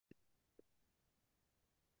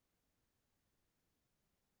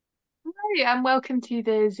And welcome to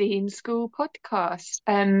the Zine School podcast.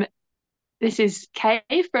 This is Kay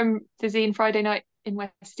from the Zine Friday Night in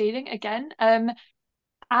West Ealing again. And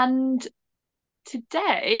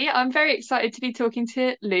today I'm very excited to be talking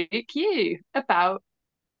to Luke Yu about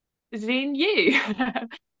Zine U.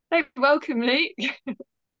 So welcome, Luke.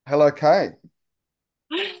 Hello, Kate.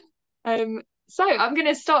 So I'm going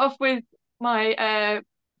to start off with my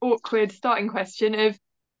awkward starting question of,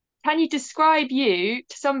 can you describe you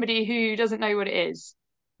to somebody who doesn't know what it is?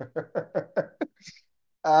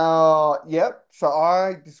 Yep. So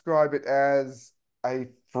I describe it as a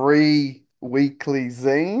free weekly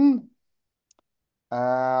zine.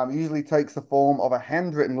 Usually takes the form of a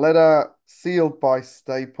handwritten letter sealed by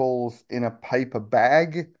staples in a paper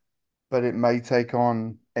bag, but it may take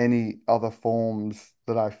on any other forms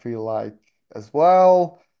that I feel like as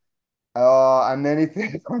well. And then if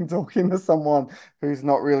I'm talking to someone who's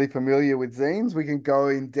not really familiar with zines, we can go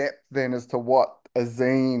in depth then as to what a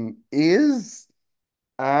zine is.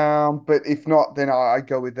 But if not, then I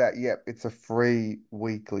go with that. Yep, it's a free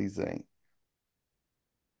weekly zine.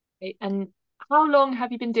 And how long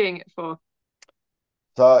have you been doing it for?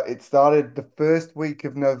 So it started the first week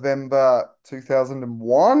of November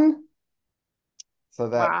 2001. So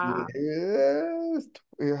that Wow. is,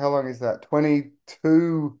 how long is that?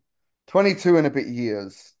 22 and a bit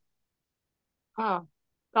years. Wow.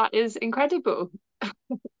 That is incredible.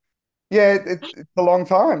 Yeah, it's a long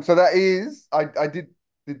time. So that is, I did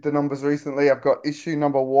the numbers recently. I've got issue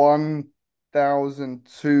number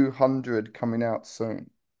 1,200 coming out soon.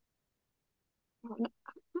 How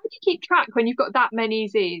do you keep track when you've got that many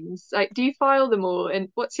zines? Like, do you file them all? And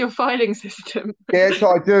what's your filing system? Yeah, so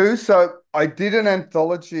I do. So I did an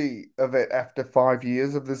anthology of it after 5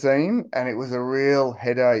 years of the zine, and it was a real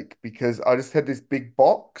headache because I just had this big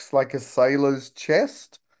box, like a sailor's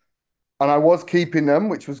chest, and I was keeping them,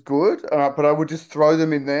 which was good, but I would just throw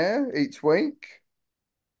them in there each week.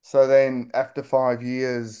 So then after 5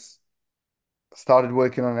 years, started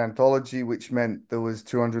working on an anthology, which meant there was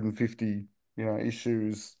 250,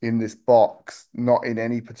 issues in this box, not in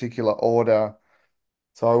any particular order.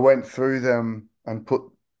 So I went through them and put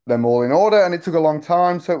them all in order, and it took a long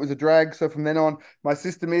time, so it was a drag. So from then on, my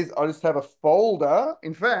system is I just have a folder.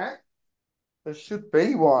 In fact, there should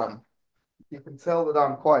be one. You can tell that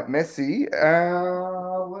I'm quite messy.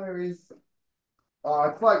 Where is?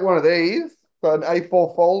 It's like one of these, so an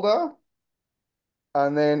A4 folder,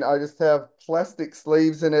 and then I just have plastic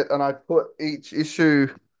sleeves in it, and I put each issue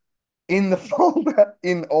in the folder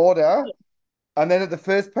in order. And then at the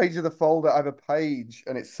first page of the folder, I have a page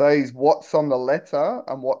and it says what's on the letter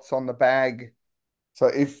and what's on the bag. So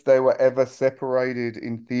if they were ever separated,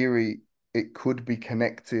 in theory, it could be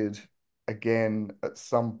connected again at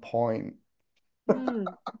some point. Hmm.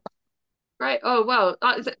 Right. Oh, well,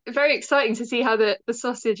 that's very exciting to see how the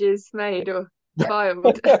sausage is made or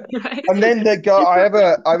filed. Right. And then they go, I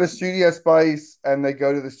have a studio space and they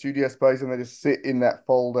go to the studio space and they just sit in that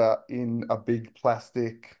folder in a big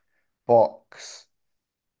plastic box.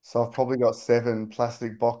 So I've probably got 7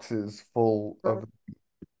 plastic boxes full of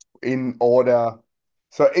in order.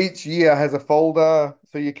 So each year has a folder.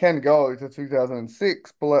 So you can go to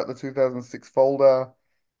 2006, pull out the 2006 folder.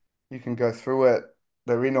 You can go through it.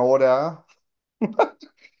 They're in order,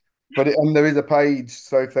 and there is a page.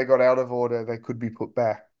 So if they got out of order, they could be put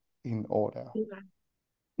back in order.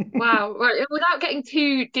 Wow. Right. Without getting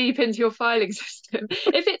too deep into your filing system,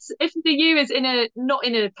 if the U is in a not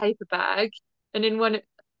in a paper bag and in one,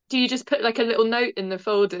 do you just put like a little note in the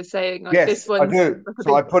folder saying like this Yes, I one's do. like a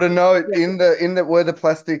So I big put a note yeah. in the where the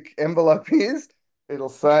plastic envelope is. It'll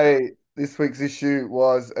say this week's issue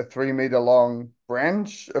was a 3 meter long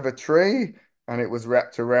branch of a tree, and it was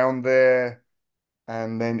wrapped around there.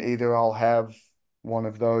 And then either I'll have one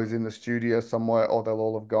of those in the studio somewhere, or they'll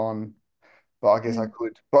all have gone. But I guess I Mm.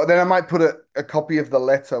 could. But then I might put a copy of the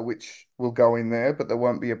letter, which will go in there, but there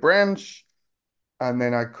won't be a branch. And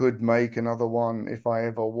then I could make another one if I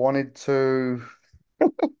ever wanted to. I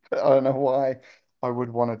don't know why I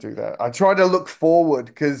would want to do that. I try to look forward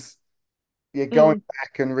because yeah, going Mm.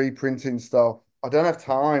 back and reprinting stuff. I don't have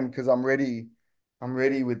time because I'm ready. I'm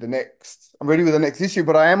ready with the next. I'm ready with the next issue,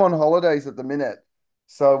 but I am on holidays at the minute.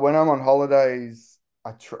 So when I'm on holidays,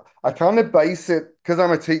 I kind of base it because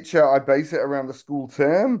I'm a teacher. I base it around the school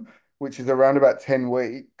term, which is around about 10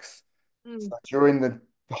 weeks. Mm. So during the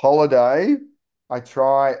holiday, I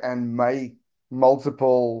try and make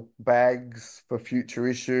multiple bags for future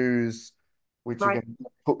issues, which are Right. going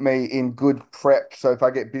to put me in good prep. So if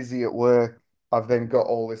I get busy at work, I've then got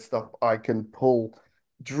all this stuff I can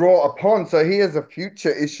draw upon. So here's a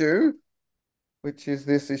future issue, which is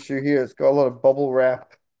this issue here. It's got a lot of bubble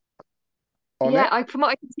wrap on Yeah, it. from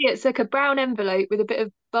what I can see, it's like a brown envelope with a bit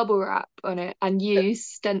of bubble wrap on it and you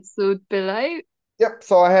stenciled below. Yep.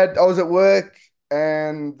 So I was at work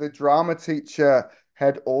and the drama teacher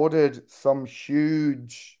had ordered some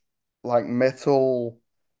huge like metal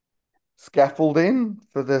scaffolding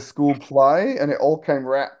for the school play and it all came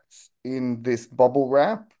wrapped in this bubble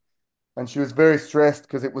wrap. And she was very stressed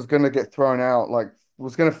because it was going to get thrown out, like it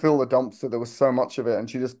was going to fill the dumpster. There was so much of it, and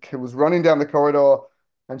she just was running down the corridor,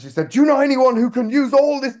 and she said, "Do you know anyone who can use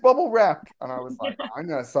all this bubble wrap?" And I was like, "I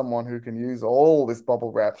know someone who can use all this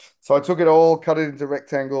bubble wrap." So I took it all, cut it into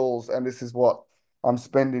rectangles, and this is what I'm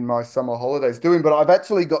spending my summer holidays doing. But I've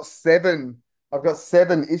actually got seven. I've got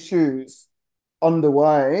seven issues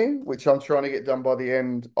underway, which I'm trying to get done by the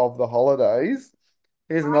end of the holidays.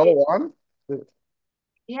 Here's another Right. one.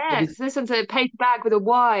 Yeah, so this one's a paper bag with a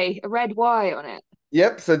Y, a red Y on it.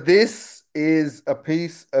 Yep, so this is a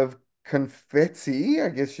piece of confetti, I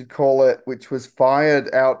guess you'd call it, which was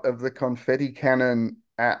fired out of the confetti cannon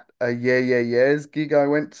at a Yeah Yeah Yeahs gig I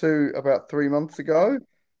went to about 3 months ago.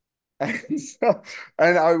 And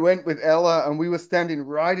and I went with Ella, and we were standing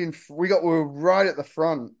right in. We were right at the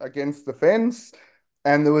front against the fence,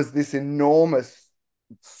 and there was this enormous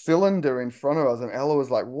cylinder in front of us, and Ella was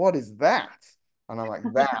like, "What is that?" And I'm like,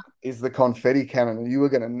 "That is the confetti cannon, and you were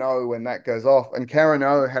going to know when that goes off." And Karen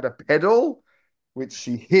O had a pedal, which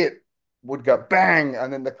she hit would go bang,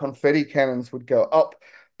 and then the confetti cannons would go up.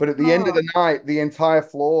 But at the end of Oh, the night, the entire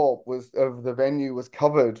floor was of the venue was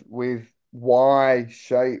covered with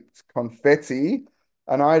Y-shaped confetti.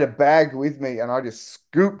 And I had a bag with me and I just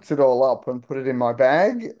scooped it all up and put it in my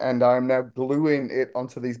bag. And I'm now gluing it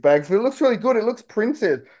onto these bags. But it looks really good. It looks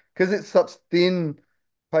printed because it's such thin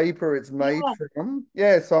paper it's made yeah, from.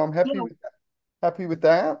 Yeah, so I'm yeah. happy with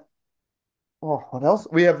that. Oh, what else?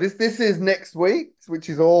 We have this. This is next week, which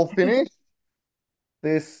is all finished.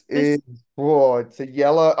 This is This, oh, it's a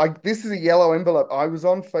yellow. This is a yellow envelope. I was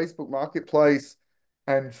on Facebook Marketplace,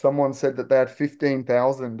 and someone said that they had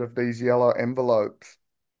 15,000 of these yellow envelopes.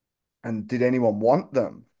 And did anyone want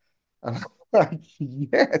them? And I'm like,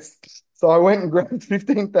 yes. So I went and grabbed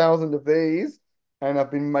 15,000 of these, and I've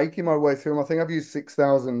been making my way through them. I think I've used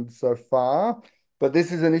 6,000 so far. But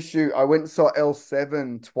this is an issue. I went and saw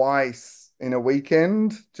L7 twice in a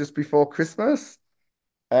weekend just before Christmas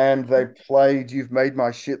and they played You've Made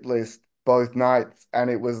My Shit List both nights, and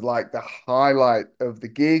it was like the highlight of the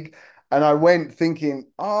gig. And I went thinking,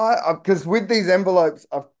 oh, because with these envelopes,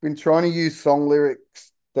 I've been trying to use song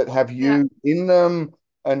lyrics that have yeah. you in them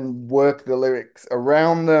and work the lyrics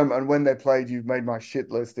around them. And when they played You've Made My Shit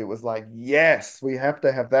List, it was like, yes, we have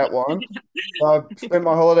to have that one. So I spent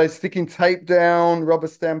my holidays sticking tape down, rubber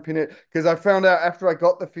stamping it, because I found out after I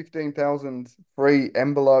got the 15,000 free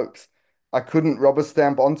envelopes, I couldn't rubber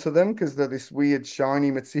stamp onto them because they're this weird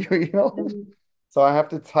shiny material. Mm. So I have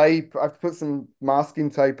to tape, I have to put some masking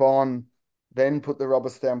tape on, then put the rubber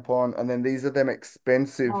stamp on, and then these are them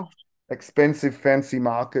Oh, expensive fancy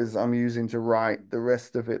markers I'm using to write the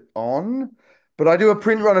rest of it on. But I do a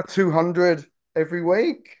print run of 200 every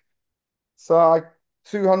week. So I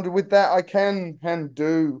 200 with that, I can hand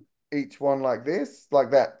do each one like this.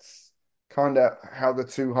 Like that's kind of how the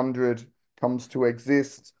 200 comes to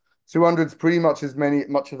exist. 200 is pretty much as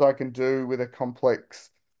I can do with a complex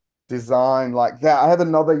design like that. I have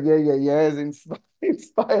another Yeah Yeah Yeahs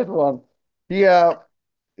inspired one. Yeah,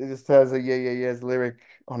 it just has a Yeah Yeah Yeahs lyric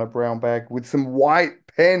on a brown bag with some white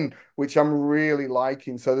pen, which I'm really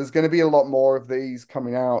liking. So there's going to be a lot more of these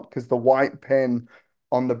coming out because the white pen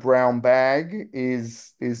on the brown bag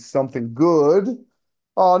is something good.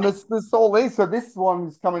 Oh, and there's all these. So this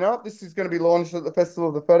one's coming up. This is going to be launched at the Festival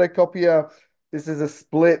of the Photocopier. This is a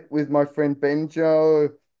split with my friend Benjo,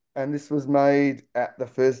 and this was made at the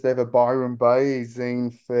first ever Byron Bay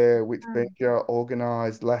Zine Fair, which mm. Benjo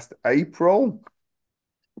organized last April.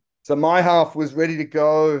 So my half was ready to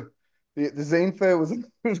go. The zine fair was,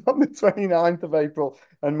 was on the 29th of April,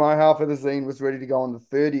 and my half of the zine was ready to go on the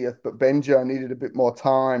 30th. But Benjo needed a bit more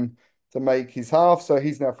time to make his half. So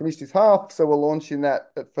he's now finished his half. So we're launching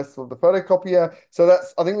that at Festival of the Photocopier. So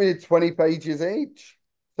that's, I think we did 20 pages each.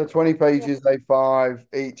 So 20 Yeah. pages, A5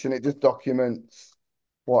 each, and it just documents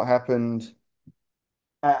what happened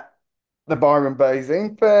at the Byron Bay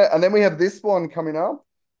Zine Fair. And then we have this one coming up.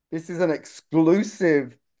 This is an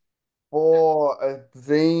exclusive for a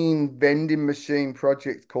zine vending machine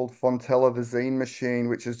project called Fontella the Zine Machine,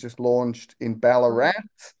 which has just launched in Ballarat.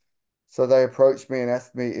 So they approached me and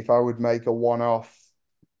asked me if I would make a one-off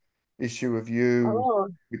issue of You, Oh,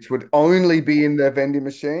 which would only be in their vending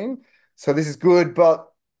machine. So this is good,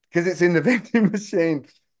 but because it's in the vending machine,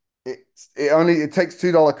 it takes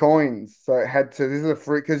 $2 coins, so it had to. This is a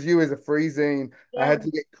free because you as a free zine, I Yeah. had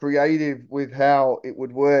to get creative with how it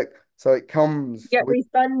would work. So it comes Get with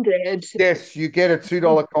refunded. yes, you get a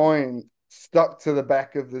 $2 coin stuck to the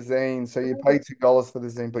back of the zine, so you pay $2 for the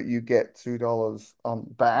zine, but you get $2 on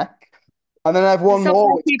back. And then I have one Some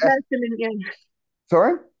more, which lucky person in, yeah.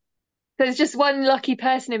 sorry. There's just one lucky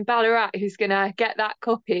person in Ballarat who's gonna get that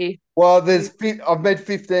copy. Well, Who's I've made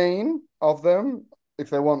 15 of them. If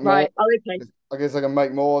they want more, right. Oh, okay. I guess I can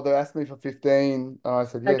make more. They asked me for 15, and I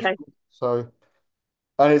said yes. Okay. So,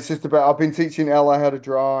 and it's just about I've been teaching Ella how to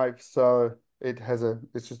drive, so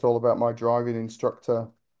it's just all about my driving instructor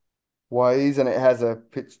ways, and it has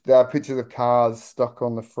there are pictures of cars stuck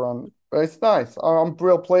on the front. But it's nice. I'm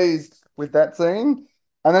real pleased with that scene.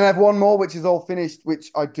 And then I have one more, which is all finished,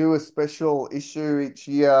 which I do a special issue each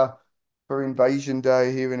year for Invasion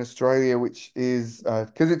Day here in Australia, which is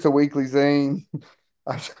because it's a weekly zine.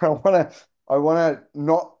 I wanna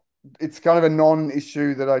not. It's kind of a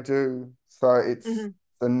non-issue that I do, so it's Hmm.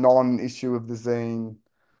 the non-issue of the zine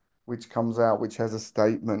which comes out, which has a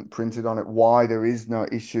statement printed on it why there is no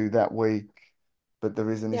issue that week, but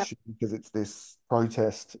there is an Yeah. issue because it's this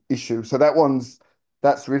protest issue. So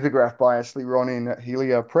that's lithographed by Ashley Ronin at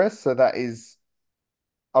Helio Press. So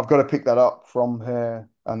I've got to pick that up from her,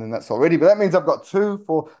 and then that's already. But that means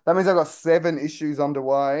that means I've got 7 issues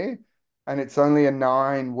underway, and it's only a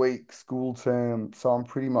 9-week school term, so I'm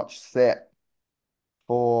pretty much set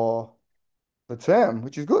for the term,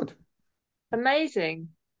 which is good. Amazing.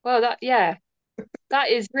 Well, yeah, that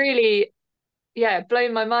is really, yeah,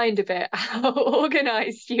 blown my mind a bit how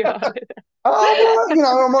organized you are with Well, it.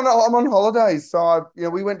 I'm on holidays, so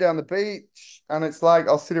we went down the beach, and it's like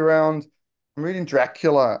I'll sit around. I'm reading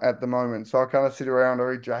Dracula at the moment, so I kind of sit around, I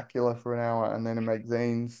read Dracula for an hour, and then I make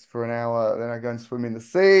zines for an hour. Then I go and swim in the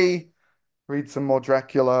sea, read some more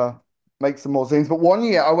Dracula, make some more zines. But one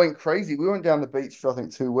year I went crazy. We went down the beach for I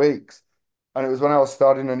think 2 weeks, and it was when I was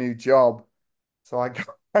starting a new job. So I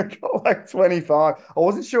got like 25. I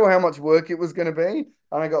wasn't sure how much work it was going to be.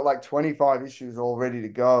 And I got like 25 issues all ready to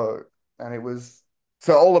go. And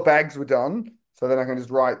so all the bags were done. So then I can just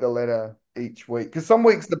write the letter each week. Because some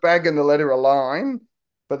weeks the bag and the letter align,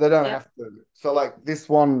 but they don't Yeah. have to. So like this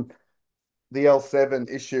one, the L7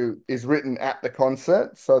 issue is written at the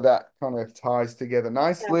concert. So that kind of ties together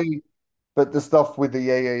Yeah. nicely. But the stuff with the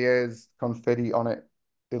yeah, yeah, yeahs, confetti on it,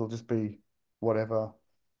 it'll just be whatever,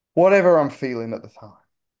 whatever I'm feeling at the time.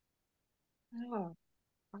 Oh,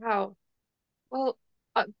 wow. Well,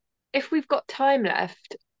 uh, if we've got time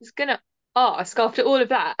left, I was gonna ask after all of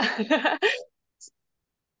that,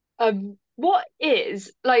 what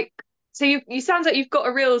is like, so you sounds like you've got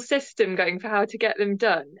a real system going for how to get them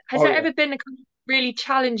done. Has Oh there yeah. ever been a kind of really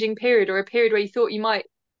challenging period or a period where you thought you might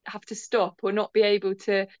have to stop or not be able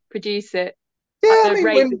to produce it at Yeah, I the mean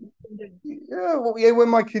rate that you've been doing? when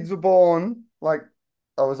my kids were born, like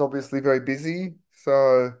I was obviously very busy,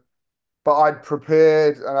 so but I'd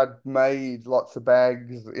prepared and I'd made lots of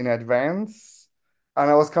bags in advance, and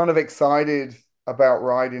I was kind of excited about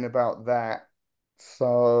writing about that.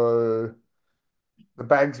 So the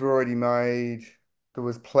bags were already made. There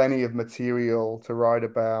was plenty of material to write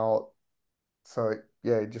about. So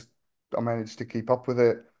yeah, just I managed to keep up with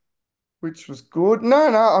it, which was good. No,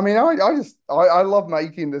 no, I mean, I love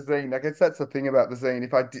making the zine. I guess that's the thing about the zine.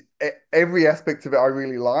 If I did every aspect of it, I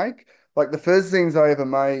really like. Like the first zines I ever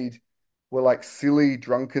made were like silly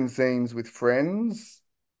drunken zines with friends,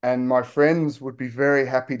 and my friends would be very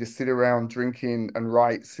happy to sit around drinking and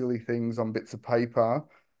write silly things on bits of paper.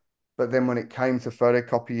 But then when it came to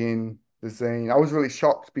photocopying the zine, I was really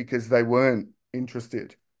shocked because they weren't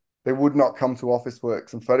interested. They would not come to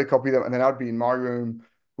Officeworks and photocopy them. And then I'd be in my room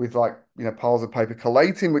with like, piles of paper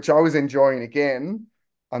collating, which I was enjoying again.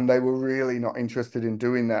 And they were really not interested in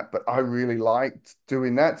doing that. But I really liked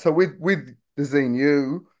doing that. So with the zine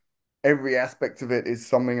U, every aspect of it is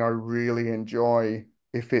something I really enjoy.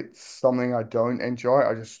 If it's something I don't enjoy,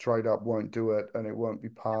 I just straight up won't do it and it won't be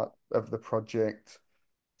part of the project.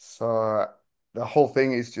 So the whole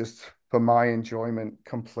thing is just for my enjoyment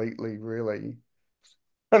completely, really.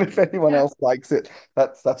 And if anyone Yeah. else likes it,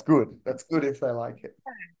 that's good. That's good if they like it.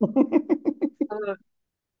 Oh,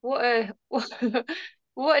 what a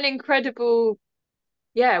what an incredible,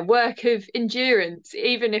 yeah, work of endurance,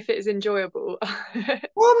 even if it's enjoyable.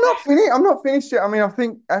 Well, I'm not finished yet. I mean, I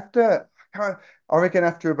think I reckon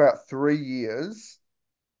after about 3 years,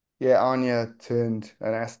 yeah, Anya turned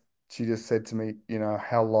and asked. She just said to me,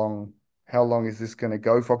 how long is this going to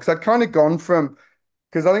go for? Because I'd kind of gone from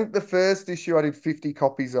because I think the first issue I did 50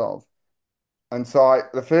 copies of. And so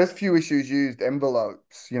the first few issues used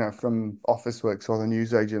envelopes, from Officeworks or the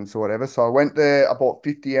newsagents or whatever. So I went there, I bought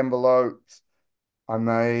 50 envelopes, I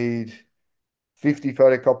made 50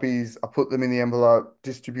 photocopies, I put them in the envelope,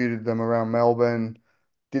 distributed them around Melbourne,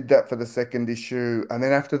 did that for the second issue. And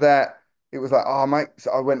then after that, it was like, oh, mate.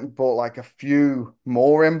 So I went and bought like a few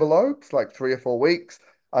more envelopes, like 3 or 4 weeks.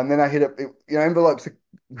 And then I hit up, envelopes are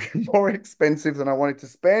more expensive than I wanted to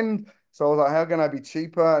spend. So I was like, how can I be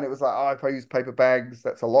cheaper? And it was like, oh, if I use paper bags,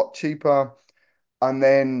 that's a lot cheaper. And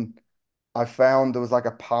then I found there was like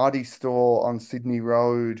a party store on Sydney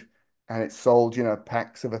Road and it sold,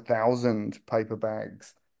 packs of 1,000 paper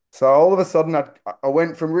bags. So all of a sudden I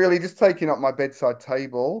went from really just taking up my bedside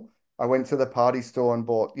table. I went to the party store and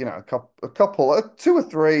bought, a couple, 2 or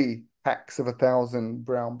 3 packs of 1,000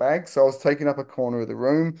 brown bags. So I was taking up a corner of the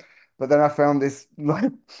room. But then I found this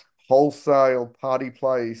like wholesale party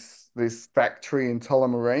place, this factory in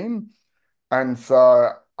Tullamarine. And so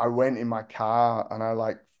I went in my car and I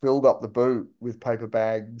like filled up the boot with paper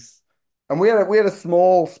bags. And we had a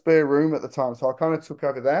small spare room at the time, so I kind of took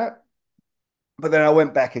over that. But then I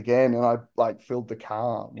went back again and I like filled the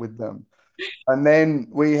car with them. And then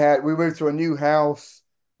we moved to a new house,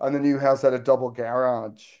 and the new house had a double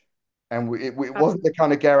garage. And it wasn't the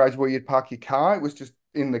kind of garage where you'd park your car, it was just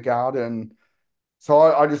in the garden. So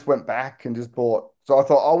I just went back and just bought. So I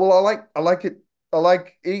thought, oh well, I like it. I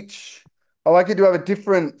like each. I like it to have a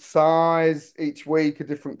different size each week, a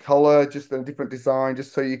different color, just a different design,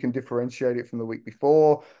 just so you can differentiate it from the week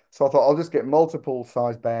before. So I thought I'll just get multiple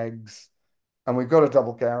size bags, and we've got a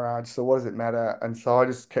double garage. So what does it matter? And so I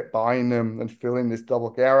just kept buying them and filling this double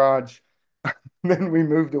garage. Then we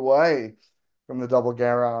moved away from the double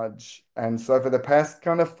garage. And so for the past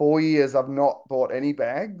kind of 4 years, I've not bought any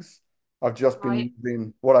bags. I've just been Right.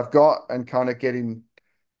 using what I've got and kind of getting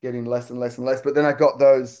less and less and less. But then I got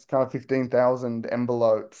those kind of 15,000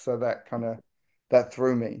 envelopes. So that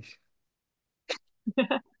threw me.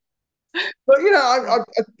 But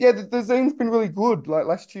yeah, the zine's been really good. Like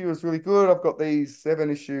last year was really good. I've got these 7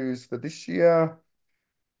 issues for this year,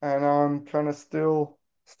 and I'm kind of still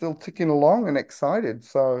ticking along and excited.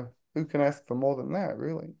 So who can ask for more than that,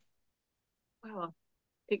 really? Well,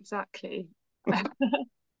 exactly.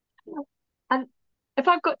 And if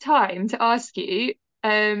I've got time to ask you,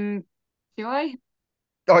 do I?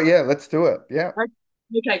 Oh yeah, let's do it. Yeah. Right.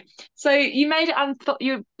 Okay. So you made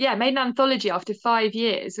made an anthology after 5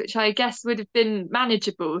 years, which I guess would have been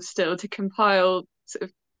manageable still to compile sort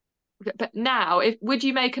of. But now, if would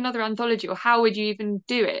you make another anthology, or how would you even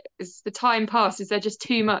do it? Is the time passed? Is there just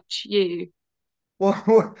too much you?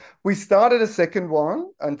 Well, we started a second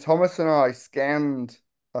one, and Thomas and I scanned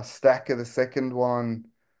a stack of the second one,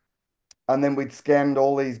 and then we'd scanned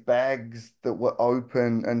all these bags that were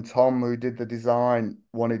open, and Tom, who did the design,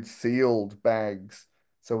 wanted sealed bags.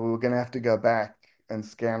 So we were going to have to go back and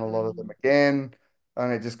scan a lot of them Mm, again,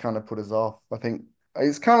 and it just kind of put us off. I think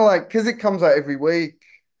it's kind of like because it comes out every week.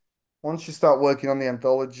 Once you start working on the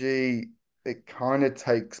anthology, it kind of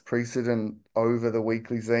takes precedent over the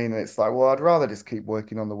weekly zine. And it's like, well, I'd rather just keep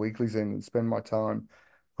working on the weekly zine and spend my time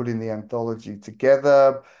putting the anthology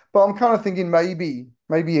together. But I'm kind of thinking maybe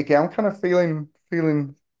again, I'm kind of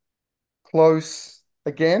feeling close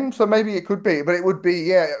again. So maybe it could be, but it would be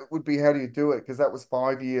how do you do it? Because that was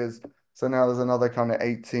 5 years. So now there's another kind of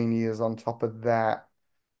 18 years on top of that.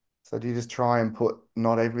 So do you just try and put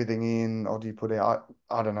not everything in, or do you put it? I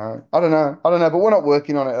don't know. I don't know. I don't know. But we're not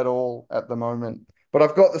working on it at all at the moment. But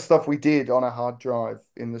I've got the stuff we did on a hard drive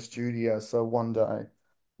in the studio. So one day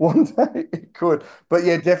it could. But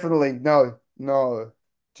yeah, definitely no, no.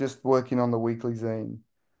 Just working on the weekly zine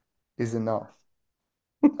is enough.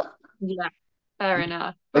 yeah, fair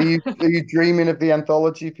enough. Are you dreaming of the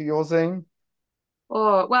anthology for your zine?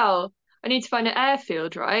 Or well, I need to find an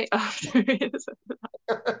airfield, right? After this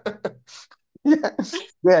Yeah.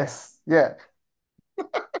 Yes. Yeah.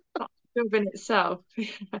 job in itself.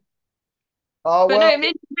 Oh But no, well. I'm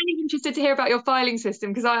really interested to hear about your filing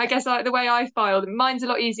system because I guess the way I filed, mine's a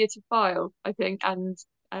lot easier to file, I think, and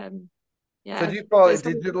um, So yeah, do you file but it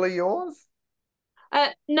it's digitally yours?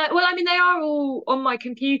 no, well, I mean, they are all on my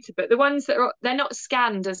computer, but the ones they're not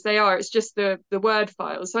scanned as they are. It's just the Word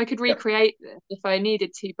files, so I could Yep. recreate them if I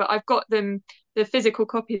needed to. But I've got them, the physical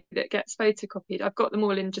copy that gets photocopied. I've got them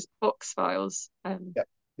all in just box files. Yep.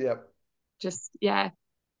 Yep. Just yeah,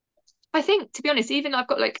 I think to be honest, even I've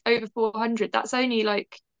got like over 400. That's only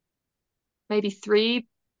like maybe three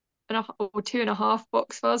and a or two and a half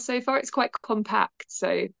box files so far. It's quite compact,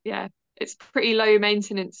 so yeah, it's pretty low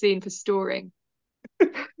maintenance scene for storing.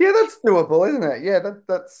 Yeah, that's doable, isn't it? Yeah,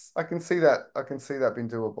 that's I can see that. I can see that being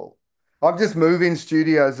doable. I'm just moving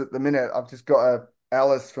studios at the minute. I've just got a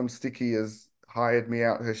Alice from Sticky has hired me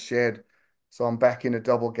out her shed. So I'm back in a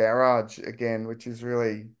double garage again, which is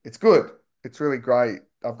really it's good. It's really great.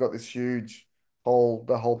 I've got this huge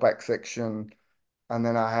the whole back section, and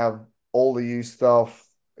then I have all the used stuff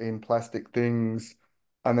in plastic things,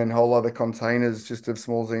 and then whole other containers just of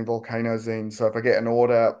small zine volcano zines. So if I get an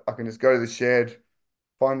order, I can just go to the shed,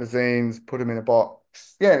 find the zines, put them in a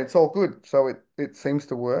box. Yeah, it's all good. So it seems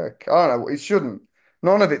to work. I don't know. It shouldn't.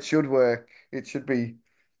 None of it should work. It should be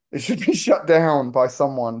shut down by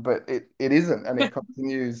someone, but it isn't, and it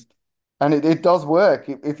continues, and it does work.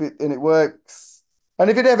 If it and it works, and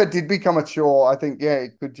if it ever did become a chore, I think yeah,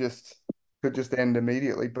 it could just end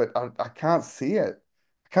immediately. But I can't see it.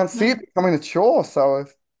 I can't see No, it becoming a chore, so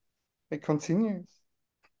it continues.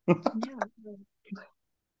 yeah.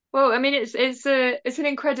 Well, I mean, it's an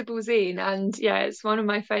incredible zine, and yeah, it's one of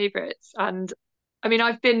my favorites. And I mean,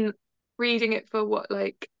 I've been reading it for what,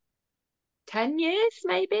 like 10 years,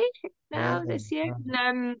 maybe Yeah. now this year.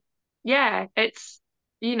 And yeah, it's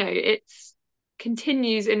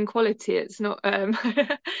continues in quality. It's not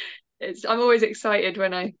it's I'm always excited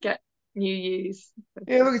when I get new use.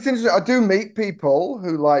 Yeah, look, it's interesting. I do meet people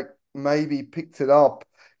who like maybe picked it up.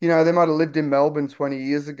 You know, they might have lived in Melbourne 20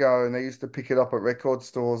 years ago and they used to pick it up at record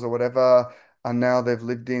stores or whatever. And now they've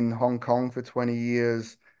lived in Hong Kong for 20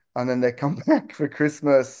 years. And then they come back for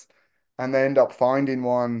Christmas and they end up finding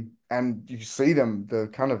one. And you see them, they're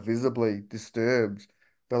kind of visibly disturbed.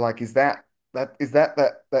 They're like, is that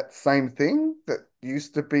same thing that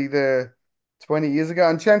used to be there 20 years ago?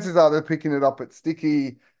 And chances are they're picking it up at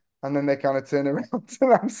Sticky and then they kind of turn around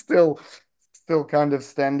and I'm still kind of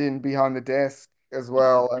standing behind the desk as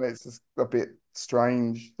well, and it's just a bit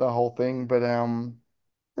strange the whole thing. But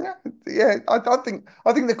yeah, yeah, I think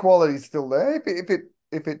the quality's still there.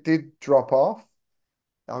 If it did drop off,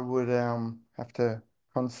 I would have to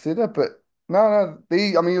consider. But no,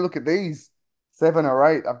 the I mean, you look at these 7 or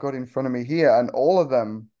 8 I've got in front of me here, and all of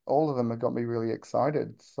them have got me really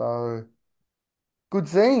excited. So good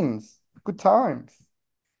zines, good times.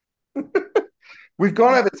 We've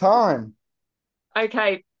gone over time.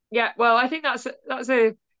 Okay. Yeah, well, I think that's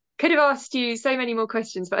a could have asked you so many more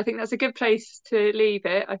questions, but I think that's a good place to leave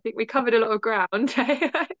it. I think we covered a lot of ground.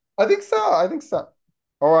 I think so. I think so.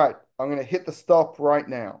 All right. I'm going to hit the stop right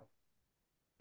now.